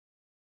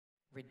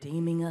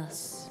redeeming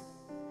us,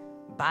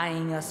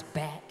 buying us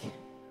back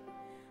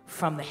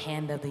from the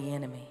hand of the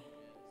enemy.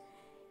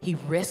 He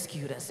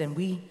rescued us, and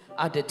we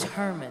are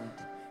determined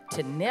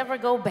to never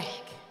go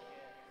back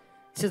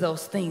to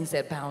those things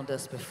that bound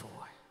us before.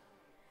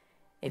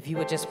 If you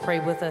would just pray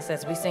with us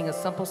as we sing a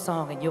simple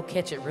song, and you'll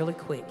catch it really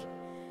quick.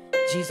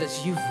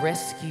 Jesus, you've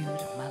rescued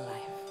my life.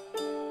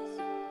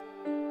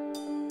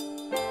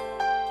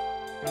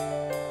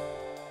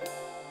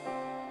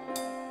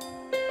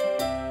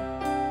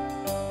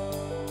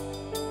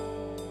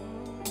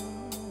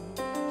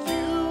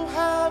 You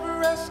have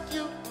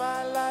rescued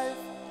my life.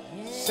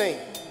 Sing.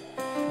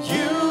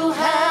 You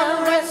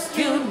have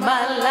rescued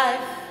my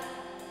life,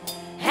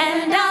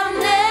 and I'm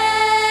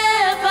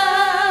never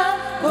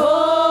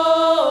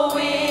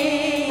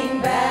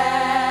going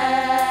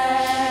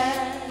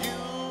back.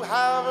 You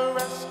have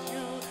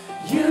rescued.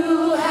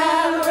 You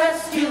have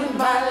rescued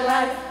my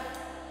life.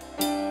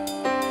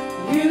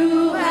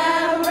 You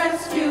have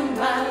rescued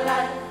my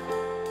life,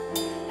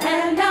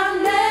 and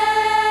I'm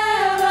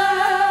never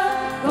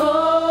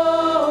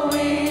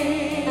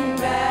going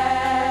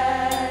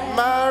back.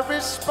 My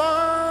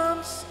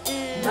response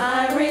is.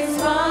 My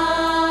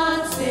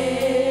response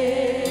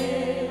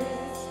is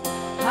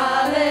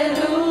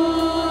hallelujah.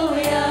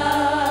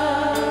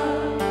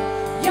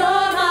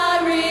 You're my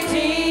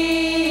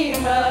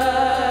redeemer.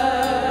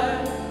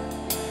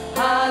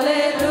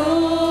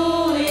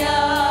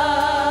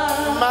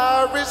 Hallelujah.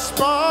 My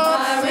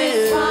response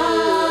is.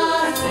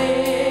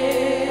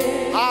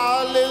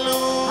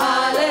 Hallelujah.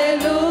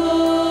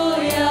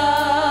 Hallelujah.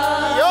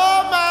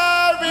 You're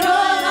my redeemer.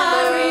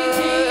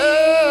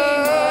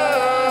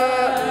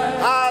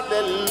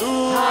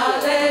 Hallelujah.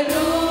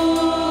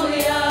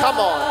 Hallelujah. Come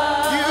on.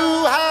 You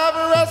have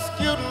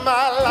rescued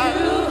my life.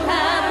 You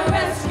have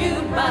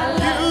rescued my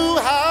life. You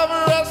have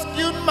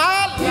rescued my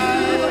You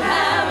life.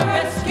 have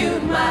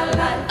rescued my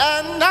life.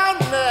 And now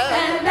never.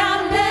 And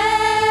I'm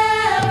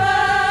never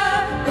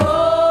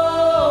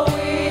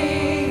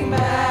going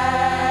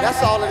back.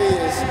 That's all it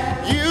is.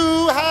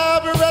 You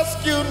have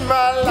rescued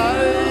my You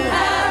life.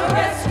 have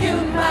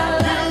rescued my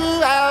life.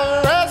 You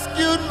have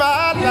rescued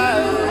my You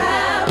life.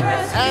 have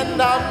rescued And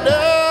my I'm life.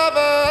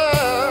 never.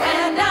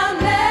 And I'm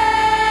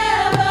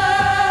never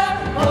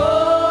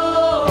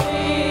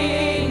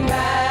going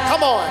back.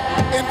 Come on,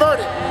 invert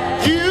it.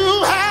 You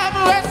have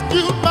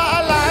rescued my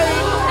You life.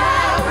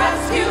 have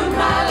rescued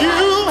my life. You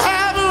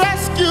have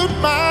rescued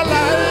my You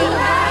life.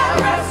 have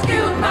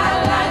rescued my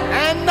life.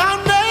 And I'm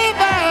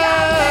never.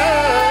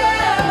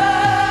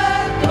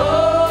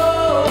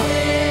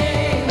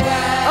 Going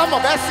back. Come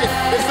on, that's it.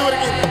 Let's do it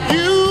again.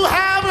 You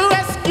have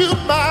rescued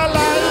my You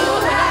life.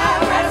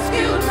 have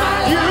rescued my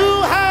life. You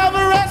have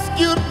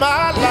rescued my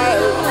You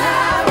life.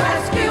 have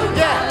rescued my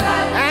Yeah.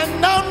 life. And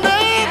I'm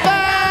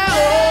never.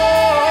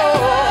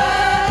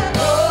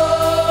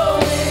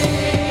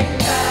 Going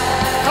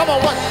back. Come on,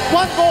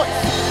 one voice.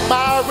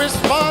 My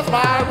response.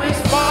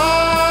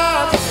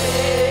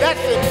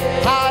 That's it.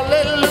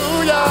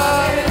 Hallelujah.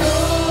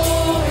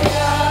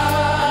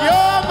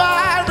 You're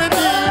my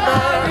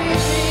redeemer.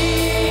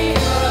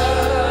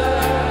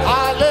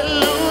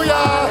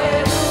 Hallelujah.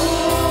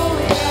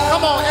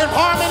 Come on, in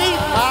harmony.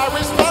 My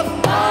response.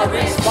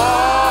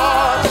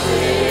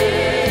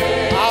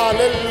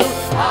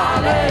 Hallelujah.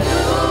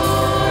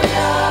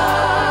 Hallelujah.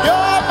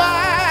 You're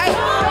my.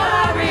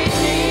 My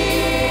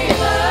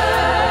Redeemer.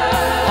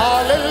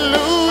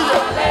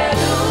 Hallelujah.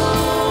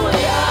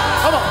 Hallelujah.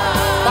 Come on.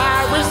 My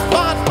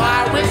response.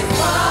 Hallelujah.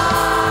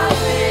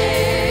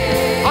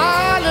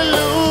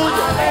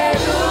 Hallelujah.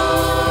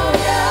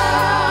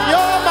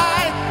 You're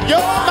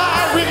my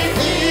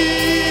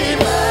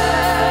redeemer.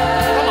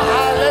 Come on,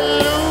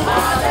 hallelujah.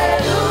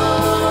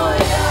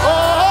 Hallelujah.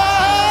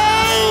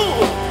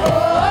 Oh,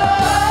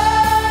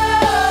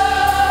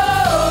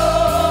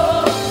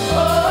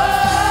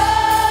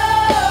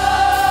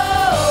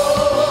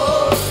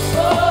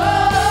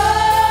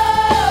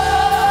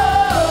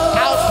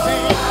 I'll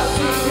sing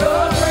Your praise.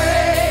 your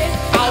praise.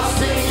 I'll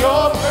sing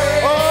your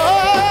praise.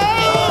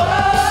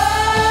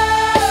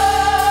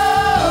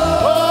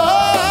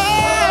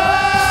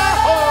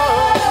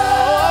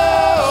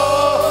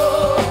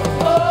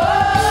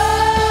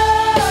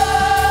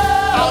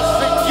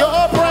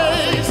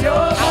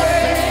 I'll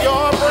sing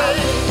your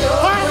praise.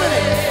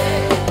 Harmony.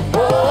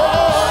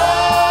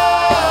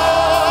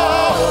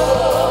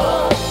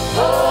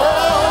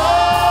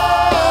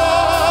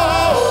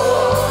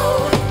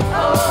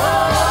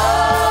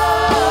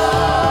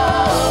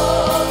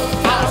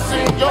 I'll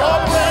sing your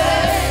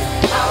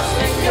praise. I'll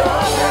sing your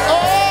praise.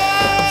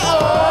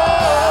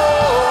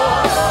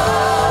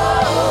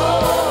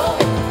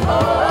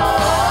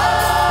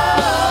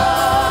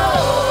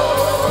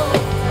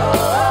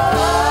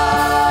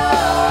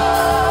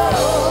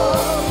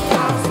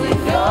 I'll sing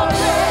your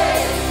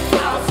praise.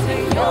 I'll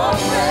sing your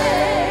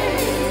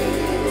praise.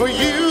 For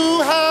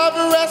you have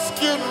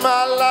rescued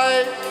my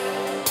life.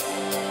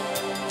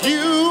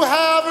 You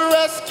have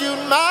rescued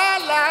my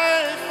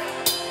life.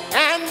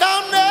 And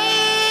I'm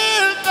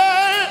never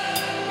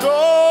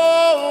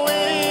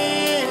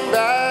going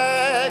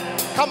back.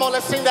 Come on,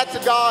 let's sing that to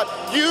God.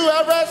 You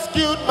have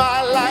rescued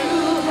my life.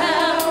 You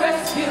have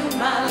rescued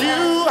my life.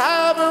 You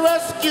have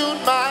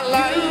rescued my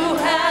life. You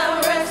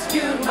have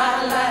rescued my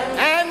life.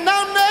 And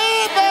I'm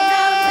never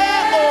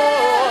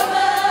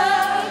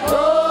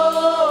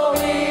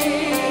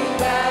going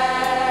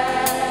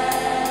back.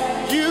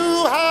 You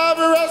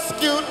have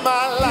rescued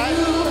my life.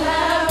 You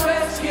have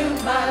rescued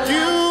my life.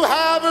 You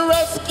have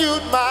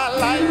rescued my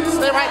life.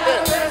 Stay right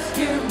there.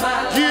 Rescued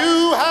my life.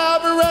 You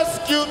have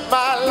rescued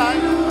my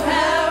life. You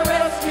have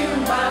rescued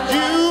my life.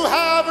 You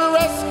have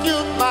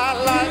rescued my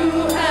life.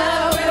 You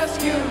have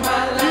rescued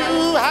my life.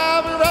 You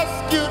have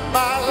rescued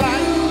my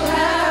life. You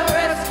have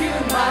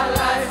rescued my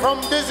life. From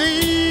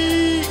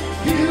disease.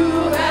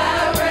 You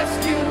have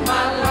rescued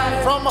my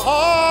life. From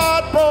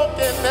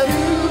heartbrokenness.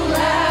 You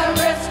have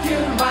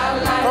rescued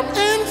my life. From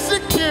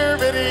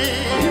insecurity.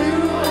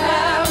 You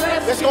have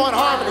rescued Let's go in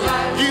harmony.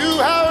 You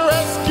have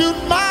rescued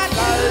my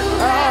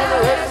life.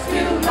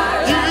 rescued my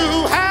life.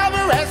 You have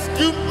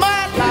rescued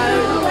my life.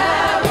 You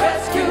have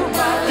rescued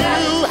my life.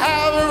 You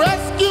have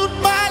rescued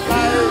my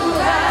life. You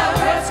have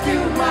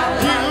rescued my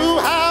life. You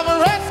have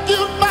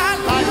rescued my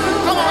life.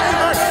 Come on,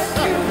 Emerson.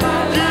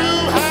 You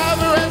have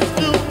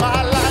rescued my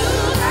life.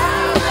 You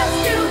have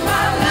rescued my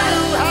life.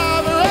 You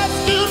have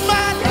rescued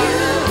my life. You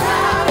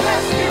have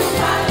rescued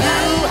my life. You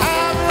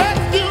have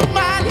rescued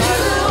my life. You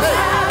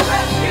have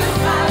rescued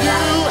my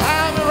life. You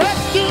have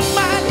rescued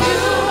my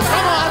life.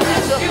 Come on,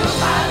 Lisa. You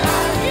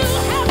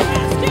have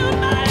rescued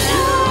my life.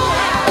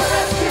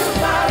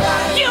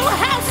 You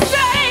have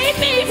saved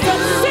me from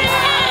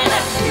sin.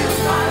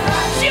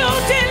 You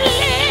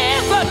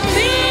delivered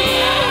me.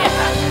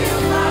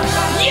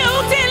 You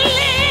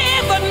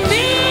delivered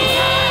me.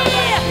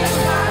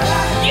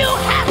 You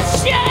have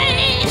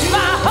changed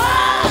my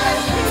heart.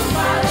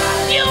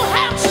 You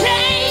have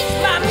changed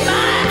my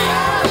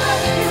mind.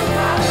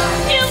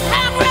 You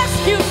have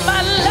rescued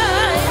my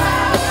life.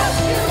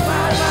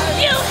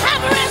 You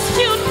have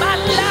rescued my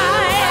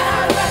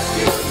life.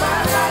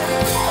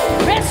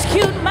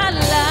 Rescued my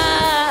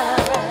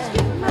life.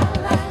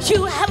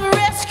 You have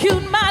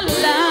rescued my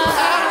life.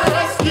 Have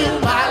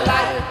rescued my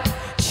life.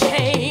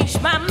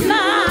 Changed my mind.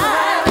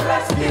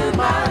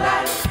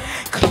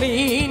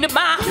 Cleaned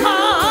my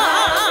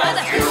heart.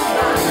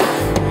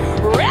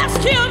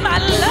 Rescued my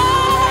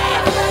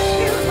life.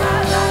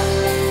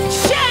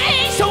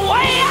 Changed the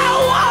way I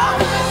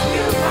walk.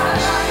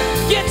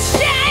 You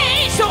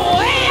changed the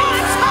way I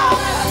talk.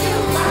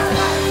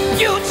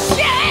 You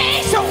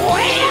changed the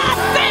way I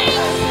think.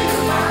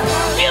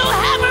 You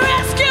have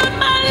rescued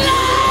my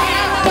life.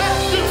 Have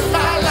rescued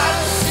my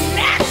life.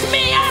 Snatched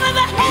me out of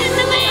the hands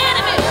of the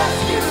enemy.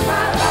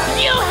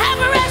 You have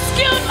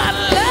rescued my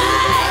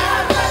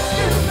life.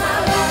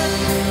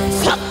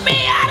 Took me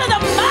out of the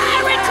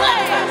miry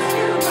clay.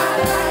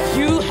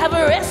 You have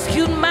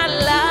rescued my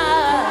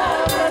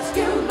life.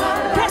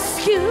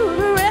 Rescued,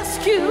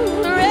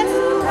 rescued,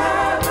 rescued.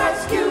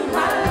 Rescued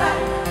my life.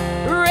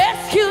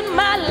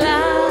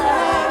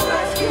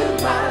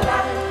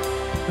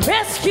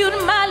 Rescued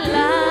my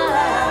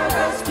life.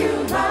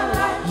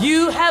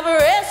 You have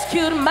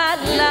rescued my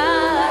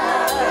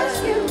life.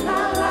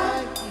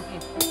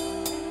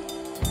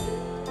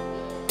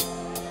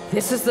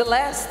 This is the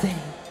last thing.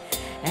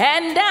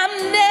 And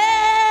I'm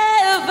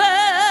never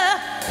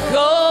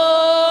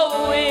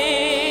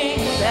going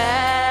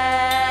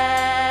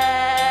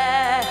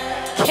back.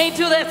 Can't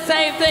do that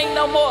same thing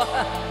no more.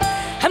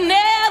 I'm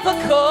never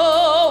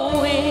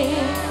going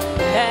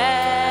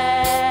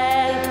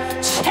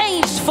back.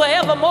 Changed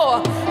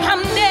forevermore.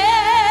 I'm never